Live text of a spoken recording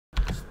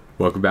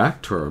Welcome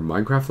back to our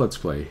Minecraft Let's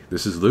Play.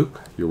 This is Luke,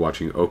 you're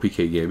watching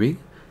OPKGaming,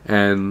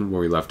 and when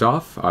we left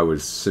off, I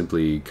was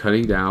simply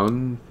cutting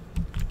down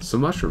some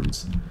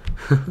mushrooms.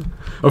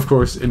 Of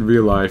course, in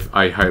real life,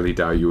 I highly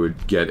doubt you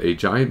would get a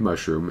giant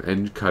mushroom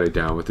and cut it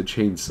down with a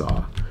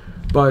chainsaw.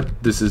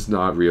 But this is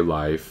not real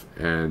life,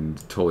 and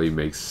totally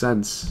makes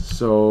sense,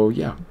 so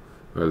yeah.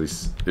 Or at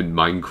least in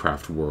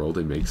Minecraft world,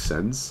 it makes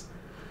sense.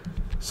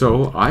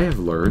 So, I have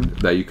learned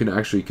that you can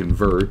actually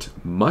convert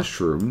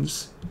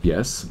mushrooms,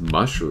 yes,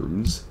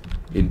 mushrooms,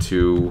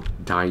 into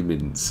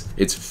diamonds.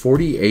 It's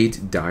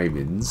 48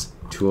 diamonds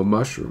to a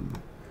mushroom.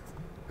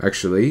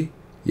 Actually,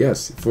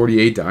 yes,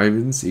 48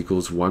 diamonds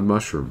equals one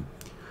mushroom.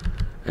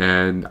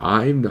 And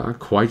I'm not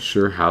quite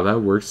sure how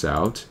that works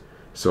out,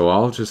 so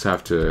I'll just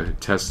have to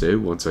test it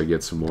once I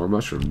get some more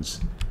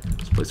mushrooms.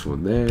 Let's place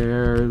one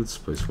there, let's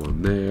place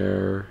one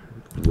there,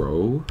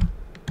 grow,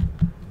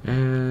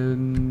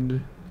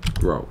 and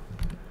grow.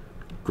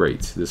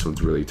 Great, this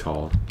one's really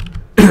tall.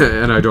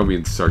 And I don't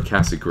mean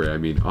sarcastic great, I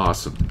mean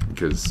awesome,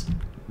 because the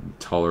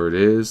taller it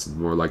is, the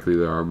more likely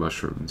there are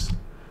mushrooms.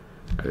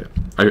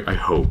 I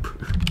hope.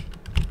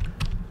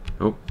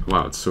 Oh,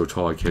 wow, it's so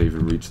tall I can't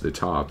even reach the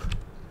top.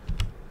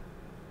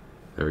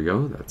 There we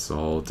go, that's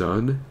all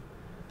done.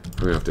 I'm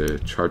gonna have to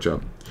charge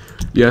up.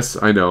 Yes,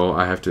 I know,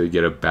 I have to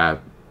get a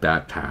bat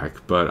pack,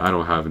 but I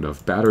don't have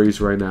enough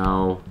batteries right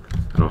now.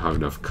 I don't have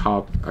enough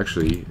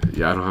actually,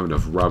 yeah, I don't have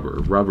enough rubber.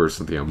 Rubber is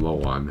something I'm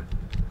low on.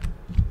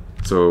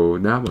 So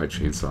now my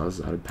chainsaw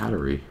is out of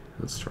battery.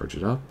 Let's charge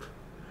it up.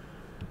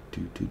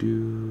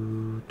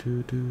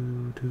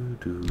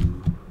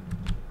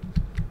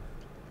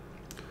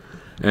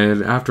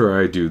 And after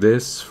I do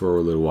this for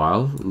a little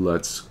while,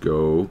 let's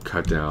go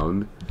cut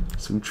down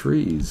some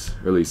trees,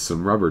 or at least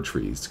some rubber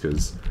trees,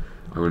 because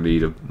I'm going to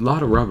need a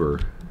lot of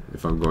rubber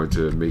if I'm going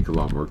to make a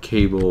lot more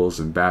cables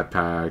and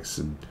backpacks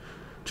and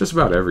just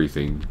about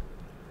everything.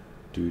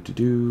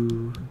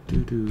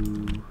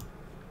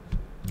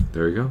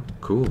 There we go.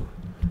 Cool.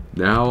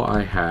 Now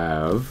I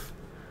have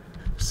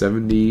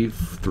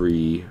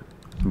 73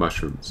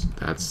 mushrooms.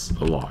 That's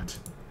a lot.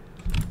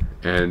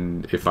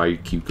 And if I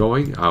keep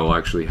going, I will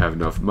actually have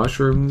enough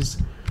mushrooms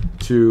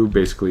to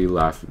basically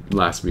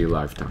last me a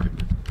lifetime.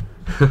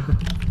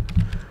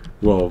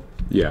 Well,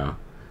 yeah.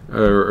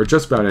 Or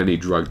just about any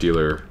drug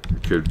dealer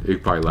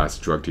it probably lasts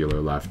a drug dealer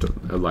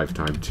a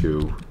lifetime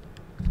too.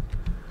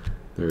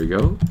 There we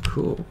go.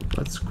 Cool.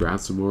 Let's grab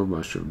some more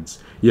mushrooms.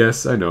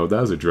 Yes, I know,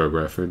 that was a drug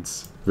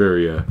reference.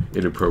 Very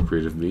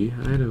inappropriate of me.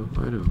 I know.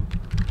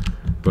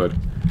 But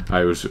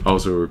I was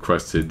also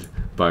requested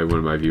by one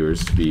of my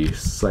viewers to be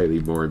slightly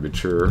more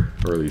immature,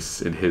 or at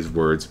least in his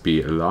words,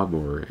 be a lot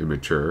more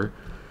immature.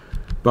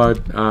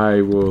 But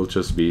I will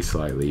just be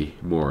slightly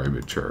more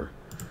immature.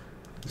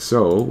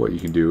 So, what you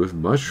can do with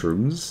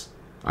mushrooms,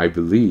 I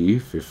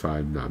believe, if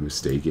I'm not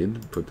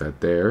mistaken, put that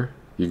there,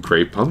 you can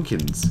create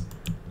pumpkins.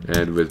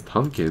 And with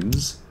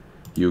pumpkins,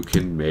 you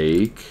can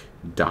make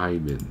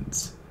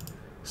diamonds.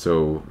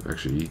 So,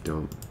 actually,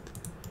 don't.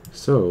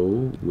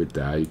 So, with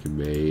that, you can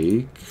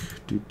make.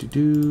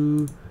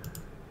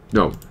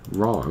 No,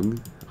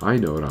 wrong. I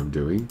know what I'm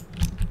doing.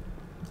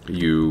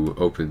 You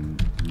open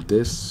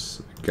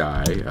this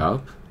guy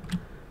up,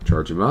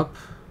 charge him up,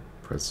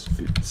 press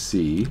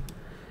C,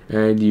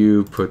 and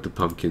you put the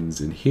pumpkins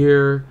in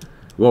here.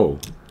 Whoa,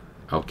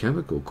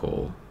 alchemical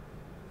coal.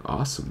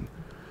 Awesome.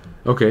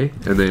 Okay,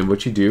 and then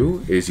what you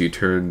do is you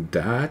turn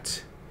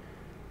that...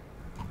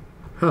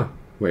 Huh,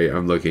 wait,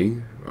 I'm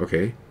looking.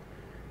 Okay.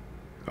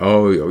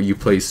 Oh, you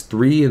place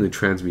 3 in the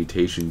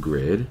transmutation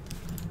grid.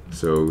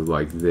 So,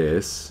 like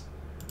this.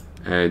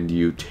 And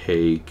you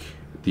take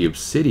the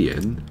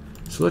obsidian.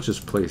 So let's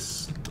just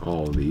place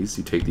all of these.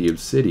 You take the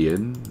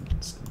obsidian.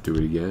 Let's do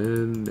it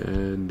again,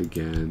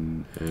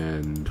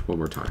 and one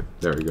more time.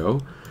 There we go.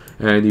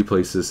 And you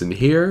place this in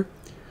here.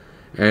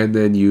 And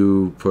then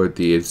you put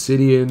the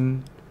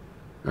obsidian...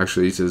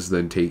 Actually, it says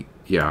then take...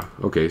 Yeah,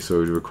 okay,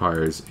 so it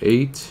requires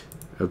 8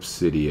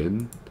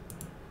 obsidian.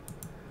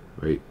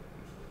 Wait.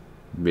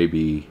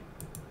 Maybe...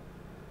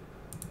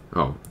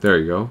 Oh, there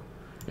you go.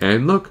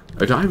 And look,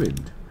 a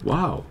diamond.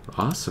 Wow,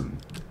 awesome.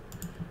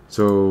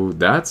 So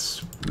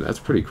that's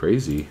pretty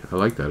crazy. I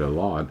like that a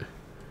lot.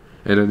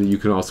 And then you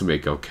can also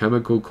make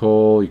alchemical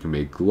coal. You can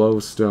make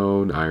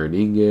glowstone, iron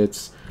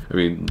ingots. I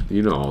mean,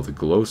 you know all the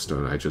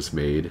glowstone I just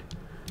made.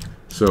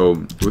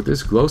 So with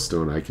this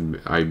glowstone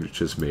I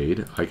just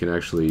made, I can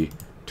actually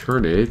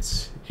turn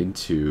it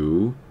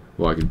into,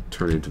 well, I can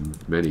turn it into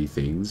many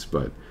things,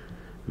 but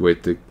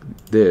with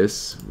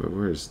this,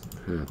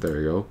 there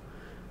we go.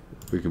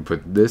 We can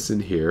put this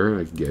in here.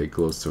 I can get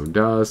glowstone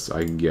dust.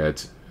 I can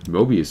get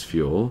Mobius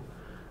fuel.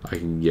 I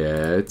can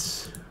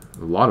get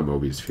a lot of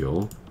Mobius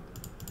fuel.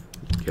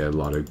 Get a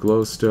lot of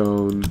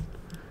glowstone.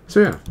 So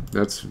yeah,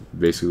 that's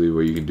basically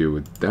what you can do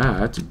with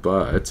that.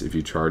 But if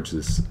you charge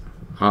this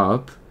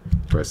up,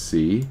 press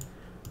C,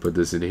 put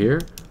this in here.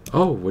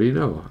 Oh, what do you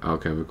know?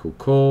 Alchemical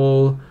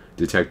coal,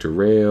 detector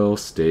rail,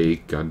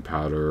 steak,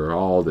 gunpowder,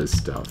 all this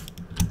stuff.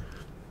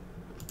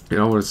 And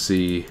I want to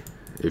see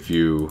if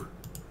you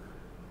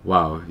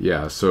Wow,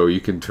 yeah, so you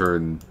can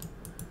turn,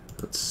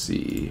 let's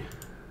see,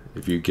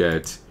 if you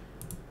get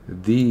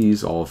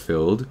these all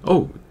filled,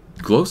 oh,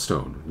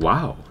 glowstone,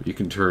 wow, you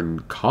can turn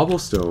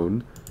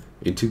cobblestone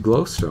into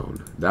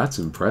glowstone. That's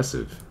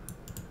impressive.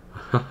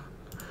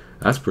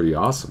 That's pretty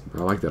awesome.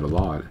 I like that a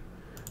lot.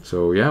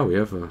 So yeah, we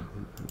have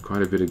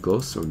quite a bit of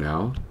glowstone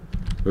now.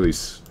 Or at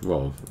least,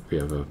 well, we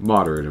have a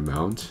moderate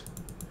amount.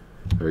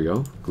 There we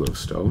go,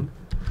 glowstone.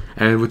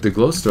 And with the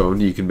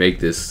glowstone, you can make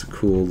this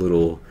cool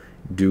little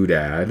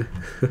doodad,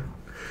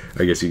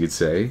 I guess you could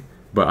say.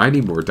 But I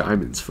need more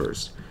diamonds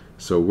first.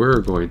 So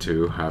we're going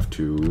to have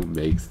to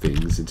make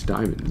things into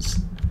diamonds.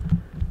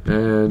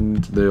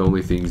 And the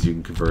only things you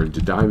can convert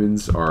into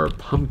diamonds are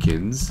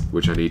pumpkins,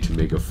 which I need to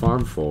make a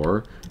farm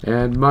for,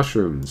 and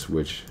mushrooms,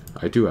 which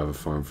I do have a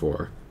farm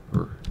for,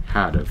 or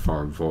had a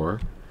farm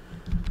for.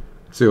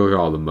 See, look at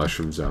all the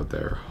mushrooms out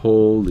there.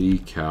 Holy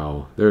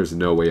cow. There's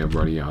no way I'm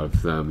running out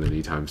of them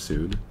anytime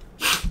soon.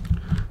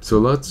 So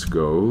let's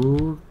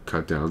go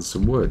cut down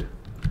some wood,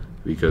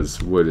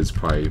 because wood is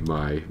probably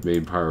my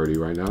main priority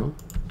right now.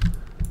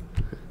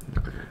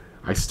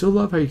 I still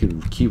love how you can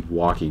keep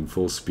walking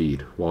full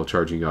speed while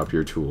charging up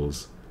your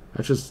tools.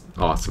 That's just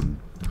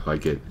awesome. I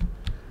like it.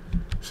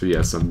 So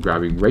yes, I'm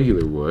grabbing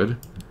regular wood,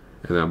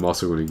 and I'm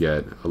also going to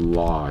get a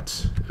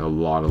lot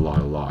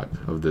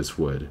of this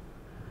wood.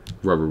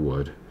 Rubber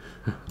wood.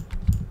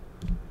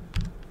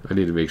 I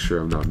need to make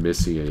sure I'm not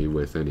missing any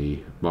with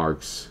any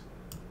marks.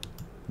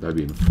 That'd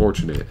be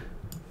unfortunate.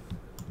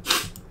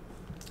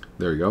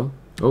 There we go.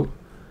 Oh.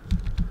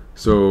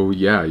 So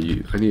yeah, I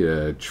need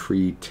a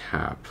tree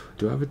tap.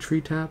 Do I have a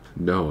tree tap?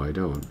 No, I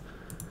don't.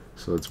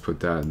 So let's put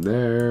that in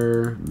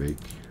there. Make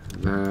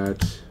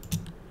that.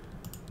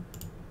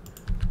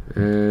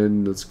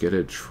 And let's get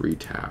a tree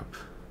tap.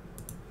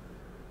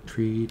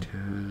 Tree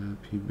tap.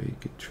 You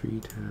make a tree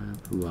tap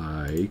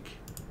like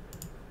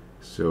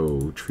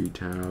so. Tree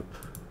tap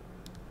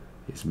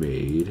is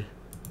made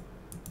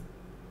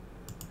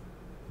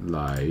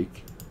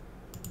like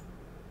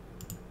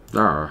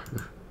there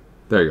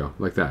you go,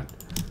 like that.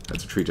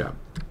 That's a tree tap.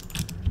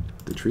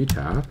 The tree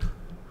tap,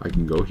 I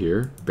can go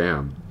here,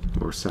 bam,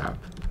 more sap,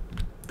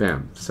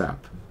 bam,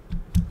 sap.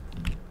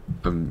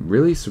 I'm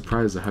really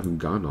surprised I haven't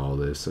gotten all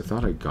this. I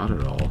thought I got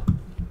it all.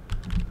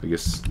 I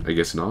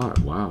guess not.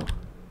 Wow.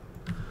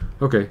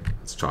 Okay,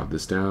 let's chop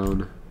this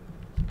down.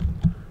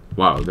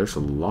 Wow, there's a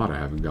lot I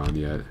haven't gotten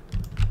yet.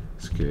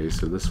 Okay,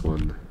 so this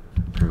one,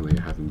 apparently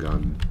I haven't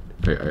gotten,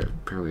 I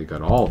apparently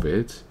got all of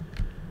it.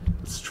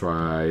 Let's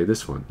try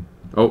this one.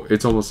 Oh,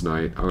 it's almost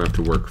night. I'm gonna have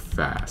to work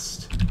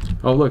fast.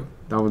 Oh, look,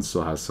 that one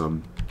still has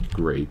some.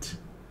 Great.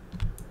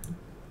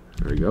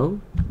 There we go.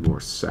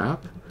 More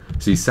sap.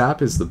 See,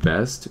 sap is the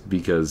best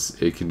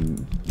because it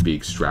can be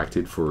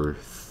extracted for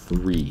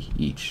 3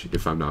 each,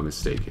 if I'm not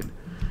mistaken.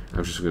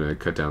 I'm just gonna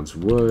cut down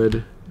some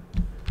wood.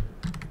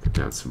 Cut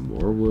down some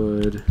more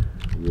wood.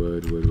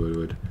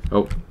 Wood.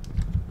 Oh,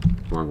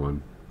 wrong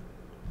one.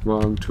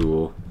 Wrong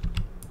tool.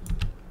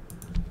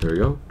 There we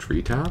go.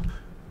 Tree tap.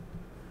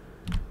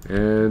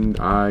 And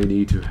I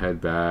need to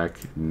head back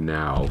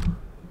now.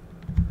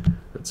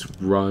 Let's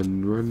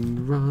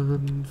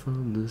run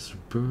from this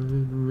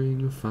burning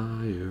ring of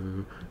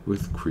fire,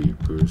 with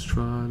creepers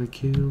trying to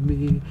kill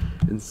me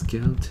and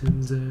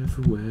skeletons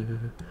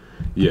everywhere.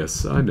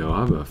 Yes, I know,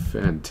 I'm a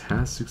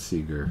fantastic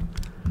singer.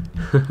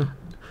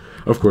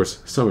 Of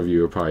course, some of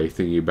you are probably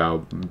thinking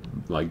about,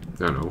 like,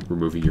 I don't know,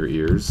 removing your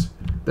ears.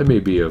 That may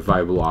be a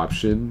viable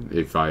option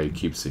if I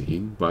keep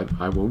singing, but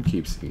I won't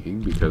keep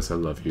singing because I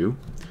love you.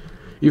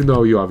 Even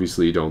though you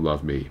obviously don't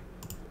love me.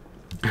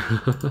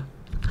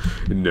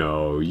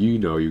 No, you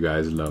know you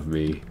guys love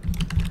me.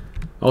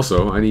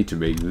 Also, I need to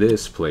make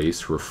this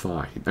place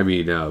refined. I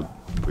mean,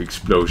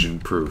 explosion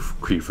proof.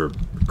 Creeper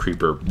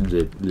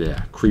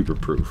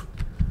proof.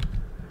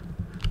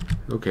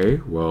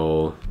 Okay,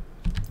 well,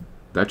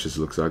 that just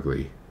looks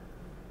ugly.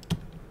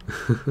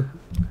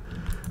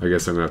 I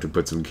guess I'm gonna have to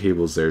put some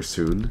cables there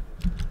soon.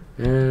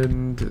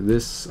 And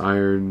this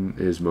iron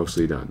is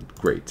mostly done.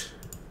 Great.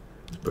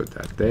 Put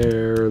that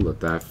there, let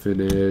that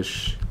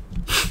finish.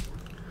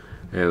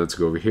 And let's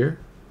go over here.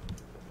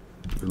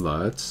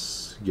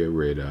 Let's get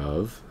rid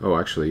of, oh,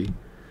 actually,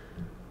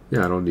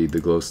 yeah, I don't need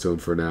the glowstone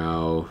for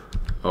now.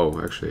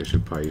 Oh, actually, I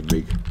should probably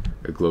make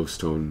a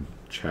glowstone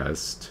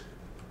chest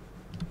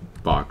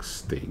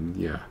box thing.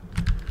 Yeah,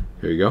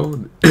 here we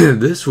go.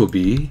 This will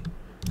be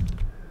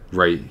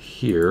right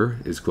here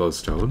is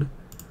glowstone.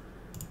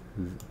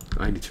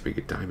 I need to make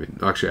a diamond.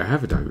 Actually, I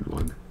have a diamond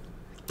one.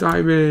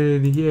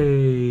 Diamond,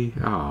 yay!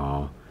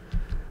 Aw,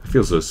 I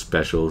feel so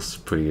special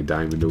putting a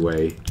diamond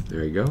away.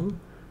 There you go.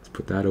 Let's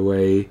put that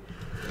away.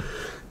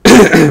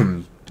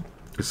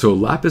 So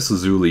lapis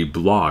lazuli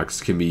blocks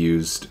can be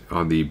used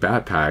on the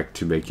backpack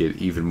to make it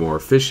even more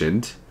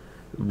efficient,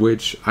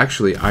 which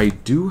actually I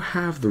do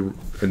have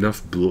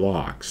enough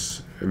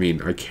blocks. I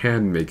mean, I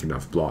can make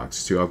enough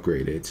blocks to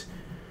upgrade it,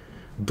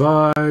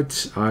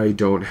 but I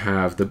don't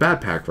have the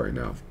backpack right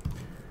now.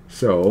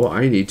 So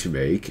I need to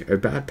make a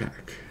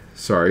backpack.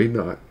 Sorry,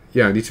 not,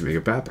 yeah, I need to make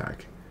a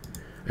backpack.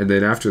 And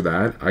then after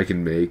that, I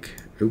can make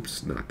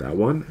oops, not that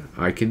one.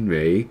 I can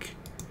make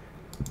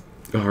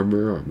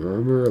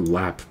armor,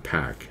 lap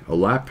pack. A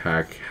lap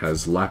pack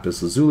has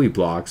lapis lazuli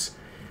blocks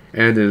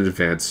and an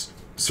advanced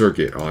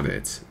circuit on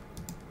it.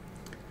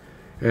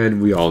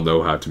 And we all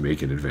know how to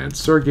make an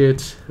advanced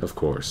circuit, of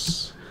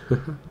course.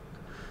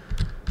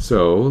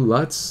 So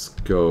let's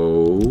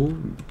go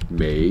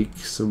make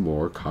some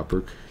more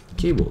copper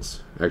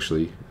cables.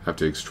 Actually, I have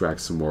to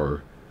extract some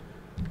more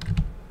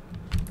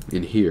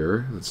in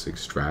here. Let's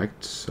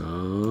extract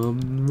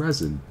some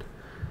resin.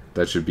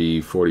 That should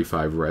be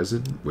 45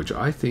 resin, which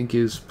I think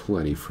is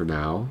plenty for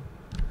now.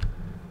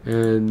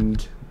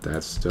 And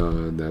that's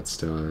done, that's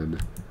done.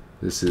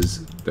 This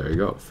is, there you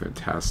go,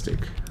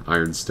 fantastic.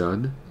 Iron's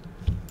done.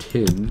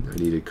 Tin, I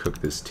need to cook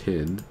this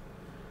tin.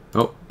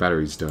 Oh,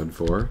 battery's done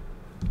for.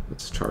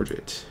 Let's charge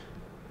it.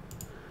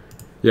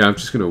 Yeah, I'm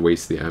just going to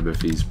waste the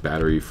MFE's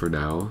battery for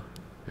now.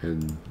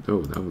 And,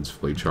 oh, that one's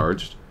fully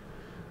charged.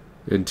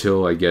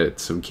 Until I get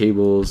some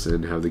cables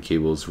and have the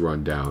cables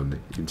run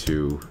down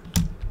into...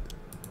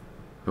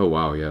 Oh,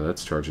 wow, yeah,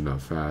 that's charging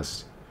up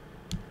fast.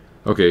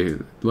 Okay,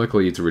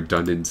 luckily it's a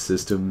redundant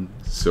system,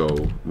 so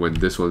when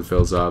this one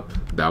fills up,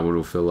 that one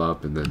will fill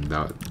up, and then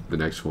the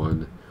next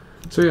one.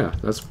 So yeah,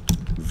 that's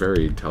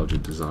very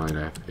intelligent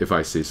design, if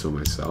I say so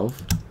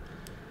myself.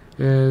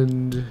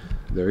 And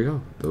there we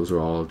go. Those are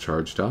all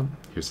charged up.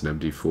 Here's an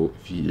empty full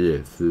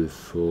fuel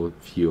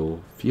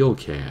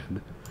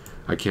can.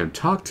 I can't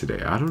talk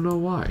today. I don't know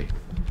why.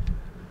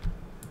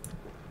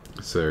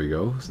 So there you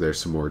go. So there's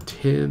some more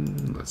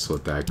tin. Let's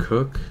let that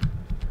cook.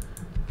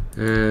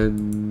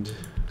 And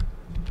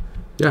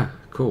yeah,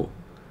 cool.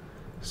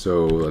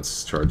 So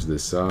let's charge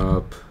this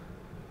up.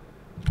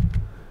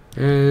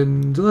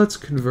 And let's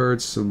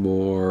convert some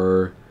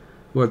more.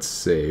 Let's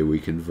say we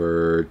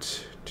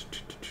convert...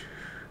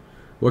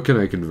 What can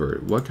I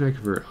convert? What can I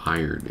convert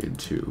iron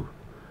into?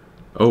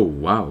 Oh,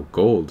 wow,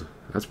 gold.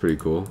 That's pretty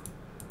cool.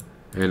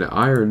 And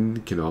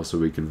iron can also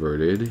be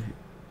converted.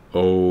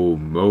 Oh,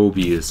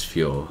 Mobius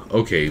fuel.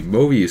 Okay,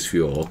 Mobius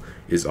fuel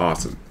is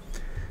awesome.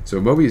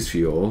 So Mobius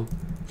fuel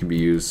can be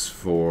used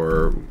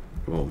for,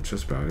 well,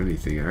 just about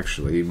anything,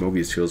 actually.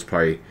 Mobius fuel is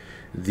probably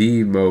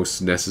the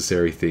most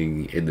necessary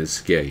thing in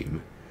this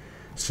game.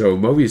 So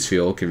Mobius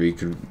fuel can be,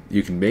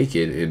 you can make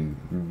it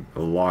in a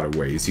lot of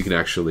ways. You can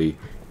actually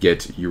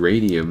get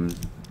uranium,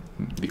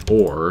 the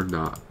ore,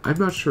 I'm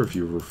not sure if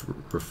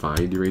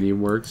refined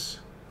uranium works.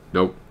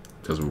 Nope,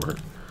 doesn't work.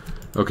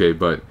 Okay,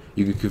 but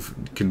you can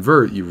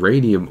convert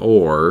uranium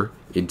ore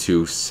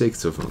into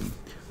 6 of them,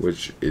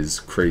 which is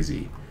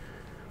crazy.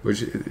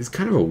 Which is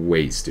kind of a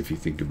waste if you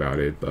think about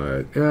it,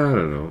 but I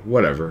don't know,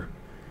 whatever.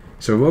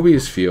 So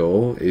Mobius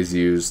fuel is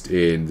used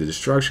in the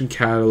destruction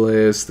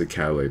catalyst, the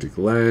catalytic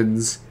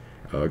lens,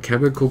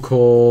 chemical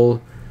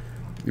coal,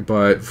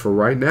 but for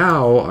right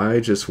now, I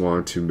just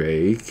want to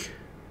make...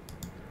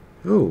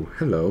 Oh,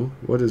 hello.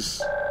 What is...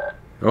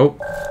 Oh,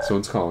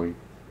 someone's calling.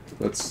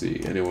 Let's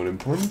see. Anyone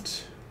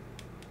important?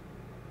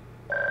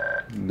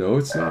 No,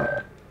 it's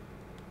not.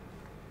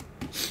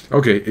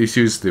 Okay,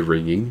 excuse the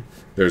ringing.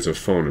 There's a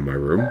phone in my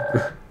room.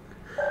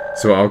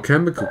 So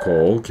alchemical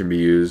coal can be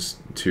used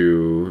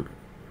to...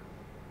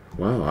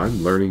 Wow,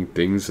 I'm learning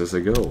things as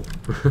I go.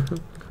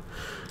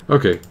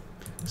 Okay,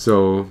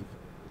 so...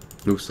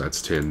 Oops,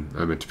 that's tin.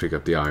 I meant to pick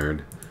up the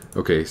iron.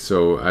 Okay,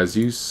 so as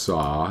you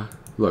saw,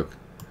 look,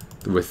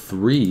 with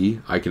 3,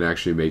 I can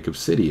actually make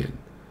obsidian.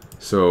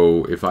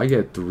 So if I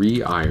get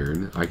 3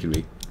 iron, I can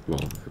make,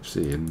 well,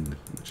 obsidian.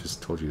 I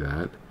just told you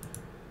that.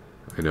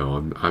 I know,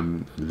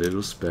 I'm a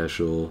little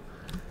special.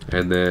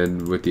 And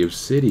then with the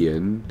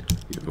obsidian,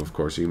 of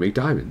course, you can make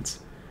diamonds.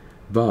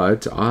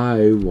 But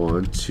I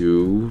want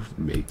to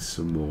make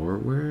some more.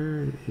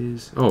 Where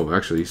is... Oh,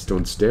 actually,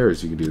 stone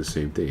stairs, you can do the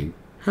same thing.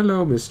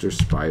 Hello, Mr.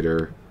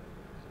 Spider.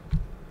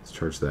 Let's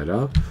charge that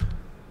up.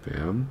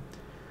 Bam.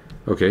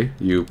 Okay,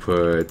 you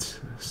put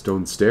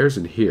stone stairs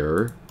in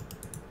here,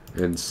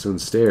 and stone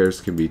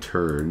stairs can be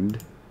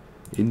turned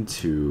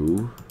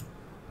into,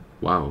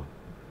 wow,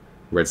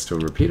 redstone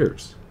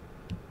repeaters.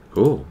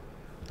 Cool.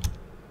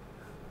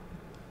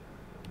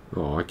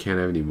 Oh, I can't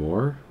have any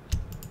more?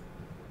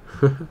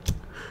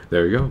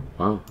 There you go.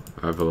 Wow,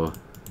 I have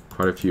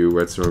quite a few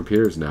redstone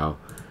repeaters now.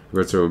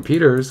 Redstone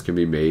repeaters can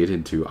be made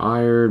into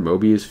iron,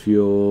 Mobius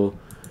fuel.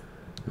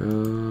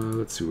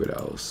 Let's see what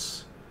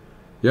else.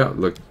 Yeah,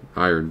 look,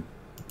 iron.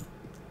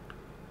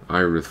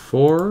 Iron with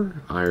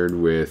 4,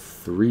 iron with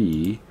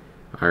 3,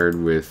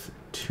 iron with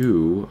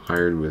 2,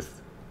 iron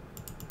with...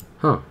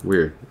 Huh,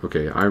 weird.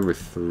 Okay, iron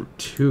with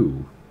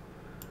 2.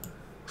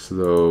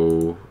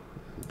 So,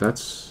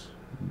 that's...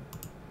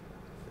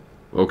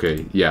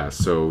 Okay, yeah,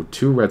 so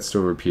 2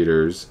 redstone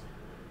repeaters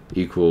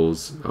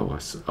equals...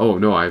 Oh,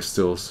 no, I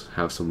still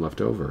have some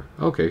left over.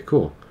 Okay,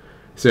 cool.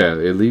 So yeah,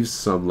 it leaves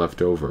some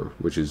left over,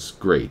 which is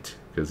great,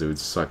 because it would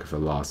suck if I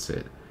lost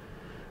it.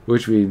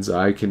 Which means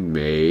I can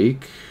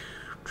make...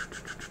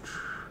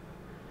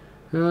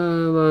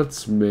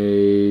 let's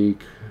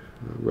make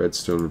a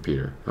redstone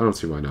repeater. I don't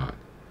see why not.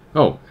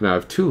 Oh, and I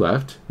have 2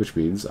 left, which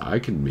means I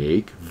can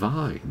make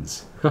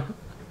vines.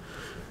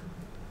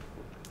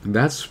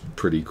 That's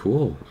pretty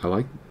cool. I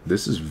like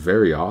this. Is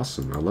very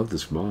awesome. I love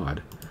this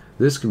mod.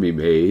 This can be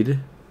made.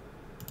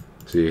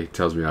 See, it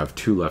tells me I have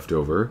 2 left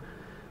over.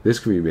 This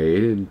can be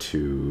made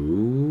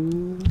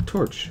into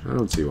torch. I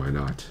don't see why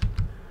not.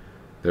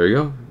 There you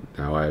go.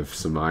 Now I have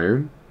some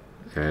iron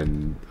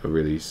and a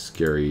really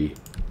scary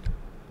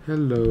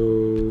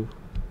hello.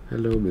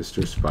 Hello,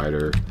 Mr.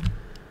 Spider.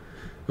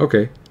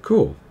 Okay,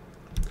 cool.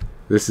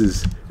 This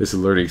is a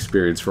learning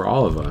experience for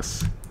all of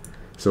us.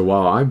 So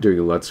while I'm doing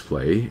a Let's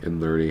Play and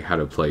learning how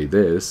to play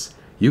this,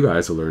 you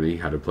guys are learning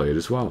how to play it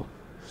as well.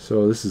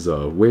 So this is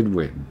a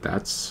win-win.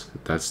 That's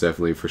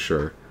definitely for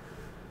sure.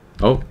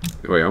 Oh,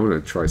 wait, I'm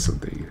going to try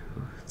something.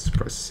 Let's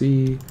press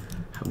C.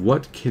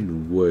 What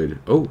can wood...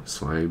 Oh,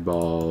 slime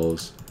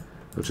balls.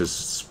 Let's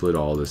just split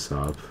all this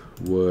up.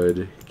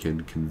 Wood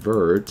can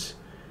convert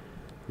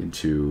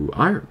into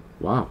iron.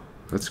 Wow,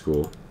 that's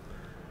cool.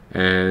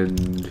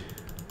 And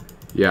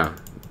yeah,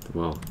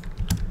 well,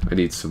 I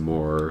need some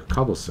more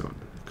cobblestone.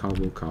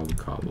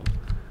 Cobble.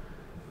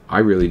 I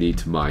really need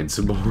to mine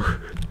some more.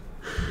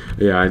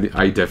 Yeah,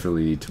 I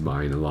definitely need to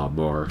mine a lot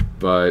more.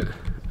 But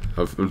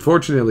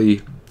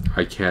unfortunately,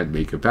 I can't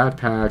make a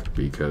backpack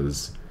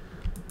because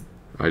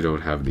I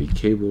don't have any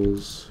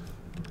cables.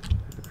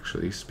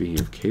 Actually, speaking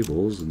of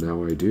cables,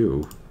 now I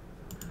do.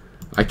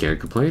 I can't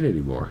complain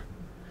anymore.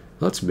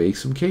 Let's make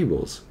some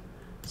cables.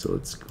 So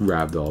let's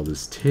grab all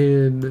this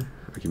tin.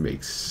 I can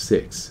make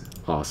 6.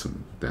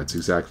 Awesome. That's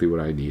exactly what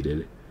I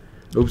needed.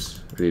 Oops,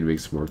 I need to make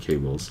some more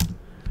cables.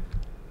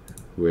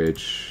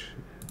 Which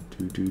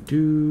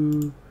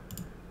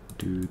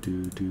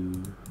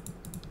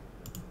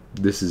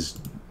This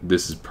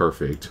is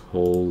perfect.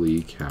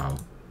 Holy cow.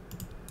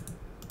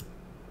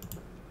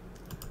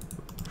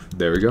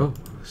 There we go.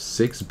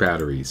 6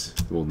 batteries.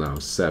 Well, now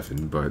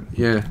 7, but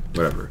yeah,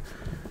 whatever.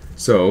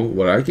 So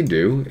what I can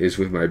do is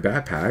with my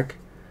backpack,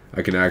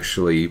 I can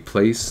actually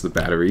place the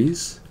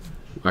batteries.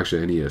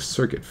 Actually, I need a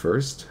circuit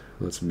first.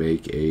 Let's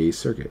make a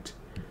circuit.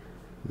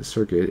 The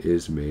circuit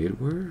is made...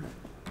 Where'd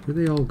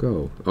they all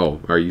go? Oh,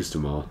 I used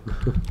them all.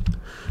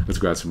 Let's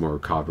grab some more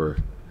copper.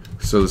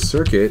 So the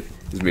circuit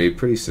is made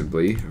pretty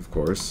simply, of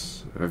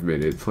course. I've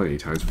made it plenty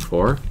of times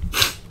before.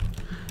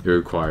 It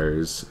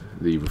requires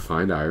the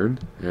refined iron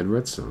and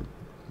redstone.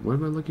 What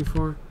am I looking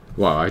for?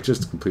 Wow, I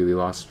just completely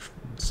lost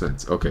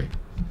sense. Okay,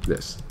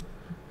 this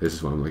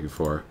is what I'm looking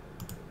for.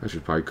 I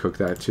should probably cook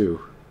that too.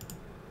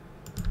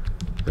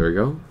 There we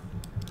go.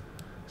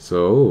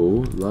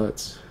 So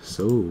whoa.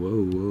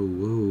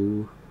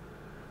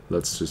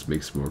 Let's just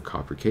make some more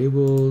copper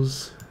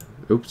cables.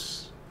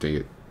 Oops, dang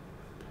it.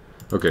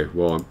 Okay,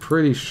 well, I'm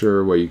pretty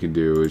sure what you can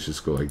do is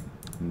just go like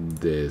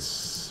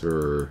this,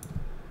 or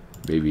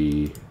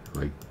maybe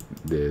like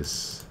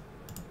this.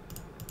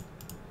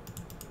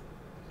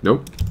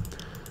 Nope.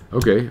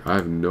 Okay, I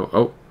have no...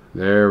 Oh,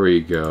 there we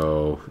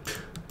go.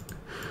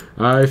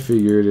 I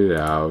figured it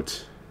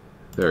out.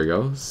 There we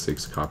go.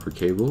 6 copper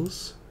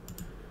cables.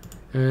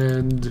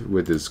 And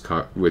with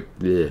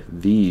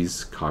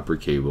these copper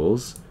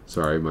cables...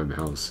 Sorry, my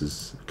mouse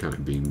is kind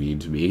of being mean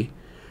to me.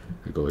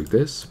 I go like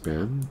this.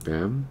 Bam,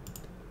 bam.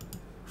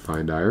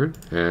 Find iron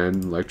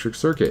and electric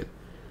circuit.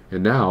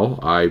 And now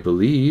I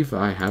believe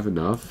I have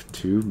enough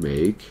to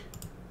make...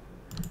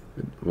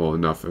 Well,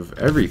 enough of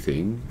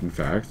everything, in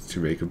fact, to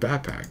make a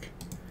backpack.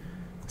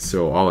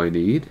 So all I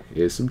need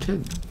is some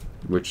tin,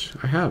 which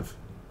I have.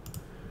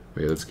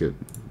 Wait, let's get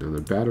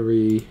another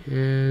battery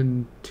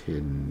and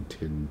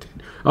tin.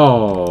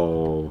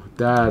 Oh,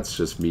 that's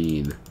just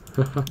mean.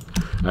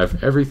 I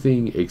have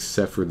everything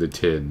except for the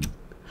tin.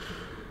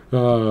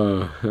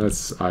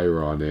 That's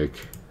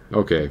ironic.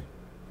 Okay,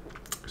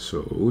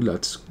 so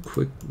let's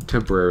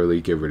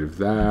temporarily get rid of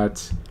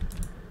that.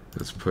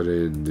 Let's put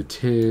in the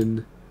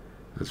tin.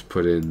 Let's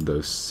put in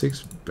those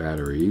 6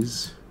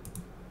 batteries.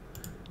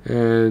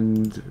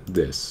 And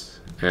this.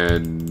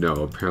 And no,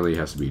 apparently it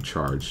has to be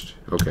charged.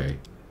 Okay,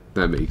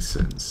 that makes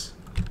sense.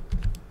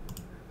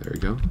 There we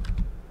go.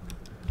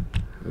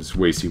 I was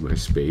wasting my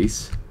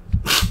space.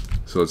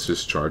 So let's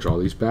just charge all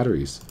these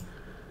batteries.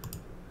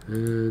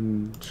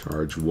 And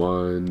charge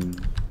 1.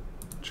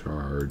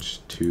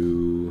 Charge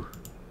 2.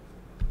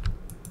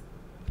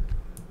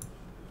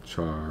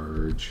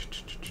 Charge.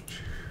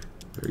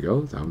 There we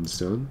go, that one's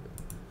done.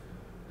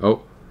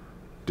 Oh,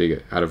 dig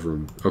it, out of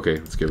room. Okay,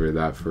 let's get rid of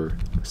that for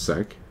a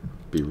sec.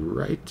 Be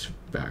right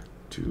back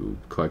to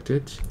collect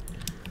it.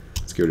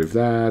 Let's get rid of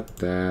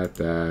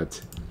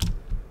that.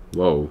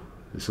 Whoa,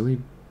 did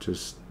something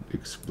just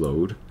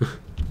explode?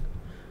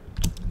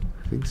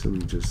 I think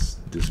something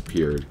just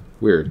disappeared.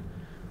 Weird.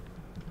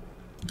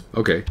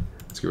 Okay,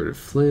 let's get rid of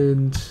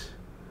flint.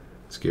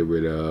 Let's get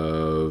rid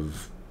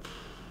of...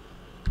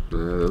 that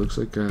looks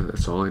like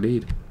that's all I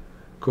need.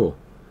 Cool.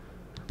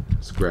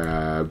 Let's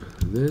grab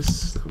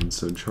this. That one's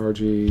done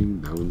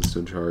charging. That one's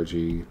done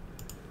charging.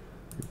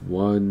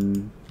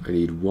 1. I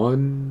need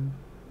 1,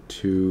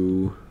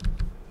 2.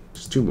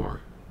 Just 2 more.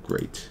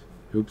 Great.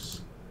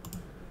 Oops.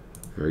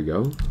 There we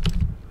go.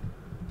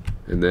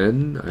 And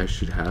then I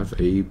should have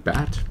a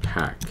bat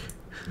pack.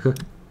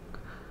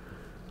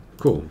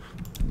 Cool.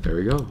 There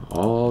we go.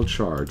 All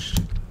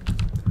charged.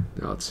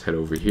 Now let's head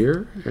over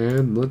here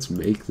and let's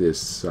make this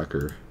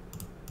sucker.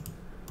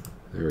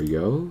 There we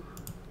go.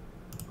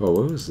 Oh,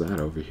 what was that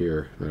over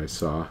here that I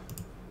saw?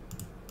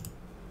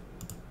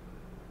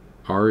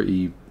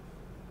 RE.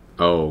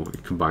 Oh,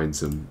 it combines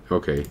them.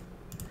 Okay.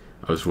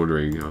 I was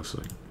wondering, I was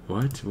like,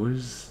 what? What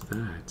is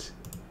that?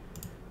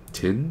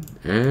 Tin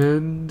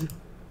and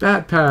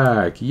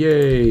backpack.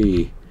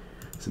 Yay!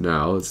 So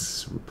now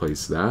let's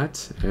replace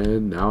that.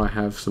 And now I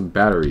have some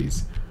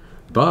batteries.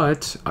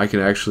 But I can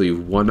actually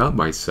one-up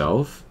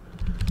myself.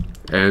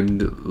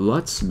 And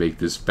let's make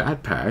this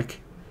backpack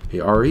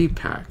a RE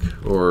pack,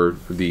 or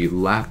the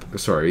lap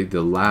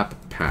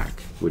pack,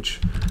 which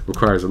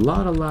requires a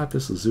lot of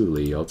lapis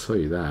lazuli, I'll tell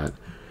you that.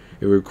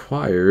 It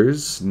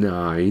requires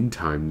 9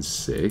 times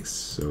 6,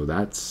 so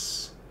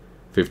that's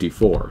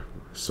 54.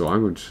 So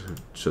I'm going to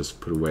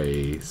just put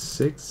away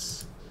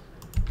 6.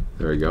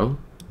 There we go.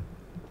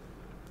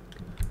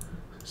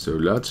 So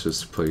let's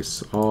just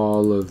place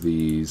all of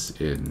these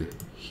in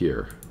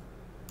here.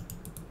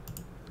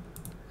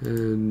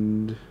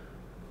 And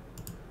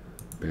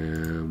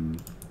bam.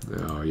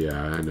 Oh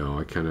yeah, I know,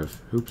 I kind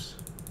of, oops.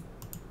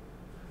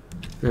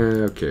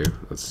 Okay,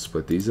 let's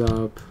split these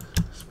up,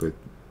 split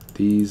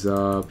these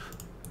up,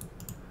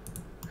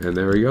 and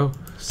there we go,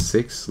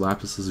 6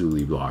 lapis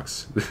lazuli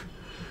blocks.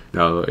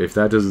 Now, if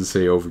that doesn't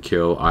say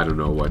overkill, I don't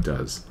know what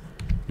does.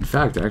 In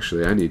fact,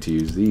 actually, I need to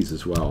use these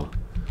as well.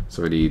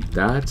 So I need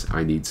that,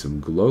 I need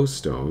some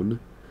glowstone,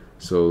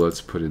 so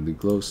let's put in the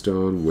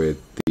glowstone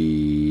with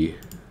the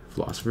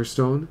philosopher's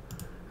stone,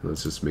 and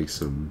let's just make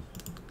some,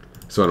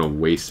 so I don't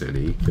waste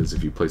any, because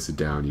if you place it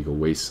down, you can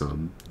waste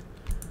some.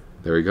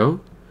 There we go.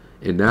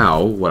 And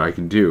now, what I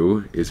can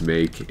do is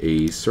make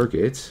a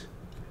circuit,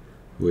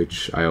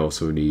 which I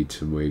also need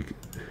to make,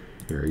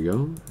 here we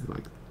go,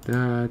 like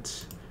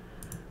that,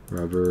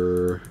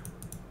 rubber,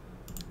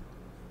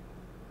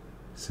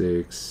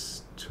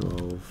 6,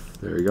 12,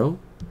 there we go.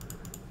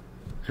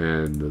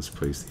 And let's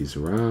place these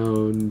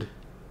around.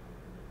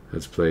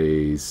 Let's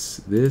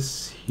place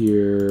this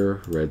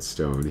here,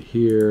 redstone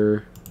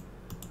here.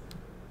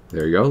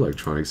 There you go,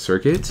 electronic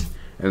circuit.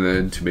 And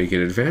then to make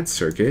an advanced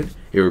circuit,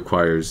 it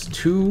requires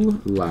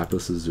 2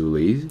 lapis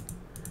lazuli.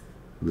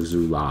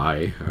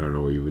 I don't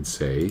know what you would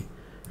say. It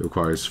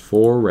requires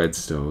 4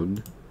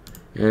 redstone.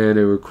 And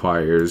it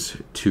requires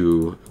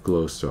 2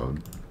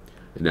 glowstone.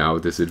 And now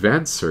with this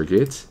advanced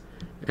circuit,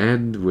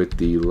 and with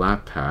the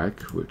lap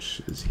pack,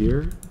 which is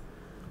here,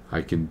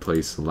 I can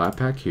place the lap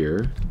pack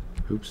here.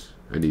 Oops,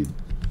 I need,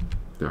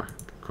 no,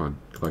 come on,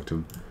 collect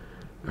them.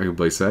 I can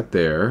place that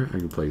there. I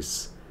can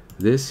place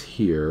this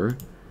here,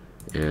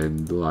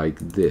 and like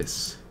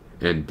this,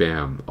 and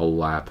bam, a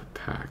lap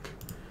pack.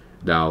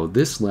 Now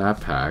this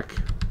lap pack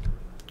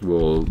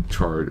will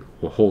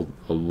hold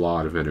a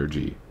lot of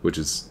energy, which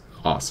is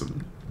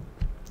awesome.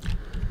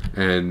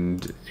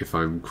 And if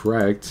I'm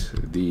correct,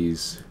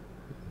 these,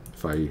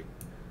 if I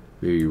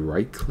maybe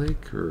right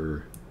click,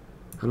 or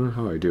I don't know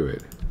how I do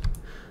it.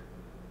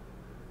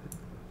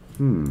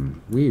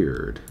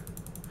 Weird.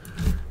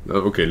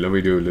 Okay, let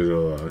me do a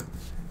little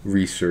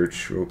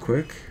research real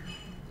quick.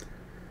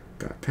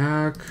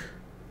 Backpack.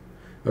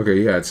 Okay,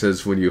 yeah, it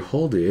says when you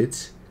hold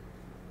it,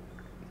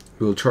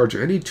 it will charge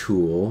any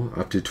tool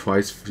up to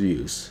twice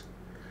use.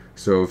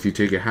 So if you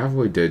take a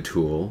halfway dead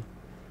tool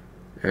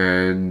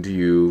and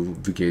you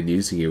begin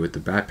using it with the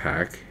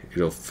backpack,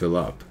 it'll fill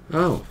up.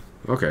 Oh,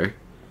 okay.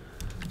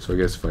 So I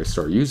guess if I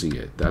start using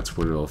it, that's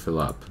when it'll fill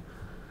up.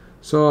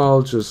 So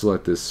I'll just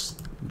let this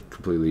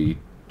completely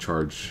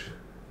charge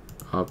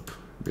up.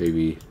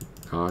 Maybe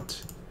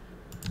not.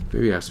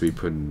 Maybe it has to be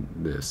put in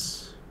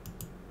this.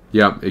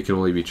 Yeah, it can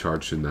only be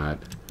charged in that.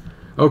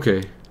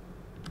 Okay.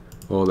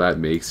 Well, that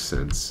makes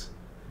sense.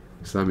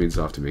 So that means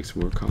I'll have to make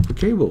some more copper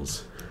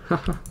cables.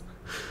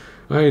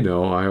 I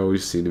know, I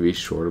always seem to be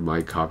short of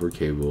my copper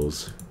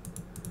cables.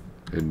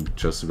 And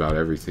just about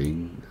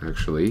everything,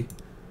 actually.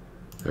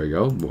 There you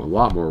go. A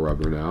lot more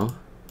rubber now.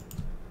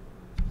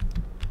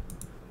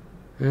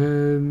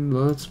 And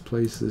let's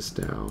place this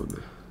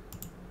down.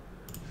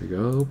 There you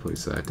go.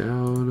 Place that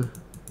down.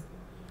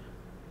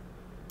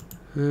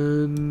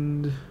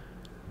 And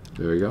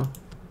there we go.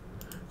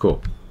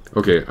 Cool.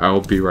 Okay,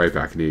 I'll be right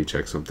back. I need to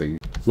check something.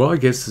 Well, I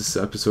guess this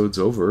episode's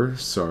over.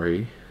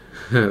 Sorry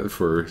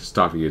for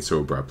stopping it so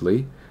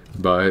abruptly,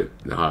 but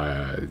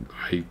I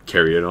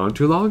carried it on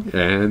too long.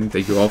 And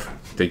thank you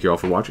all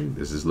for watching.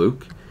 This is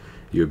Luke.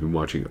 You have been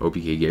watching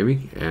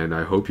OPKGaming, and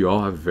I hope you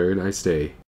all have a very nice day.